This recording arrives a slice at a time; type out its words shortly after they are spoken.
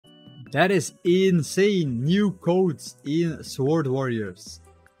That is insane. New codes in Sword Warriors.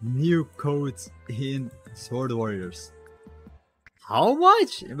 New codes in Sword Warriors. How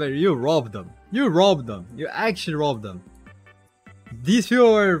much? But you robbed them. You robbed them. You actually robbed them. These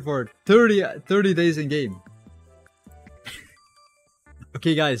people were for 30 days in game.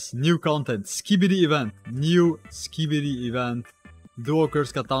 Okay guys, new content. Skibidi event. New Skibidi event. Duo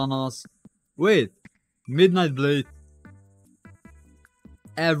curse katanas. Wait. Midnight blade.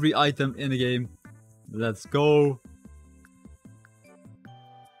 Every item in the game. Let's go.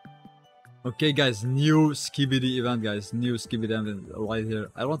 Okay guys, new Skibidi event guys. New Skibidi event right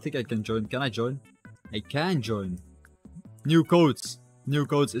here. I don't think I can join. Can I join? I can join. New codes. New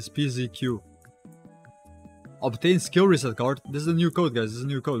codes is PZQ. Obtain skill reset card. This is a new code guys. This is a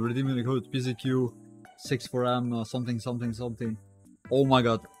new code. Redeeming the code PZQ 64M something something something. Oh my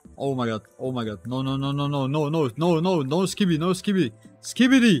god. Oh my god. Oh my god. No no no no no no no no no no Skibidi. No Skibidi.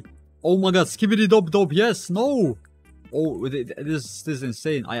 Skibidi. Oh my god. Skibidi dope dope. Yes. No. Oh, this is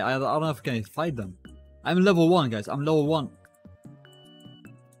insane. I don't know if I can fight them. I'm level 1 guys. I'm level 1.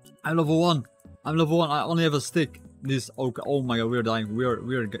 I'm level 1. I'm level 1. I only have a stick. This oh my god, we're dying.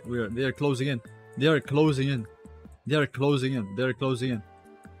 They are closing in. They are closing in. They are closing in. They are closing in.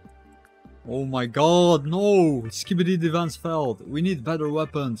 Oh my god, no! Skibidi defense failed. We need better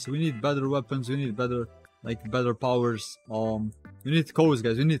weapons. We need better weapons. We need better better powers. We need codes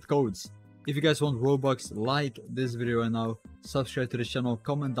guys. We need codes. If you guys want Robux, like this video right now, subscribe to the channel,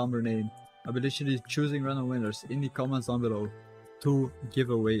 comment down your name. I'll be literally choosing random winners in the comments down below to give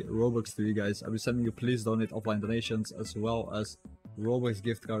away Robux to you guys. I'll be sending you please donate offline donations as well as Robux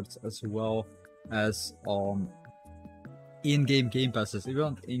gift cards as well as in-game game passes. If you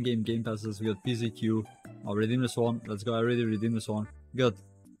want in-game game passes, we got PZQ. I'll redeem this one. Let's go. I already redeemed this one. We got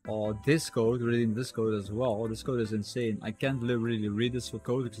this code, redeem this code as well. This code is insane. I can't really read this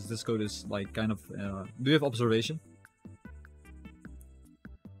code because this code is like kind of do you have observation?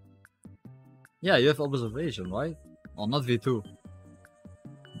 Yeah, you have observation, right? Oh, not V2.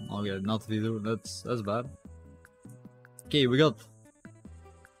 Okay, not V2. That's bad. Okay, we got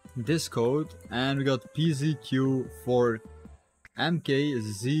this code and we got PZQ for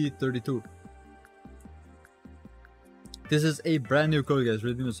MKZ32. This is a brand new code guys.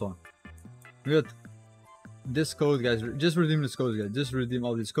 Redeem this one. We got this code guys. Just redeem this code guys. Just redeem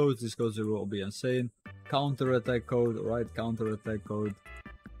all these codes. These codes will be insane. Counter attack code, right? Counter attack code.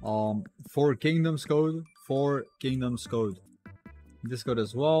 4 kingdoms code. 4 kingdoms code. This code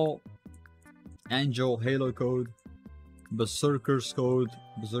as well. Angel Halo code. Berserker's code.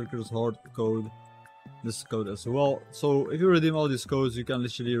 Berserker's Heart code. This code as well. So if you redeem all these codes, you can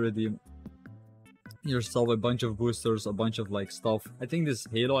literally redeem yourself a bunch of boosters, a bunch of stuff. I think this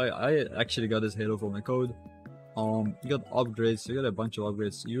Halo, I actually got this Halo from my code. You got upgrades. You got a bunch of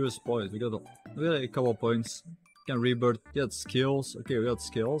upgrades. US points. We got a couple points. You can rebirth. You got skills. Okay, we got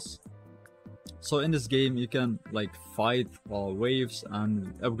skills. So in this game you can fight waves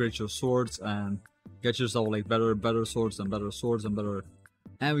and upgrade your swords and get yourself better swords and better swords and better.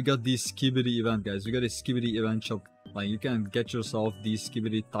 And we got the Skibidi event guys. We got a Skibidi event shop. You can get yourself the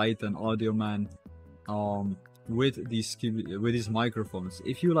Skibidi Titan Audio Man with these microphones.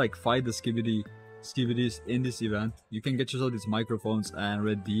 If you fight the Skibidis in this event, you can get yourself these microphones and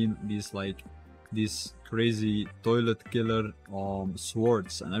redeem these crazy toilet killer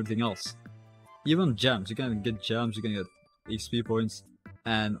swords and everything else. Even gems. You can get gems, you can get XP points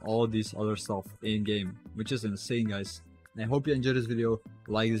and all these other stuff in game, which is insane guys. I hope you enjoyed this video.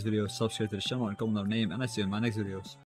 Like this video, subscribe to the channel and comment our name, and I see you in my next videos.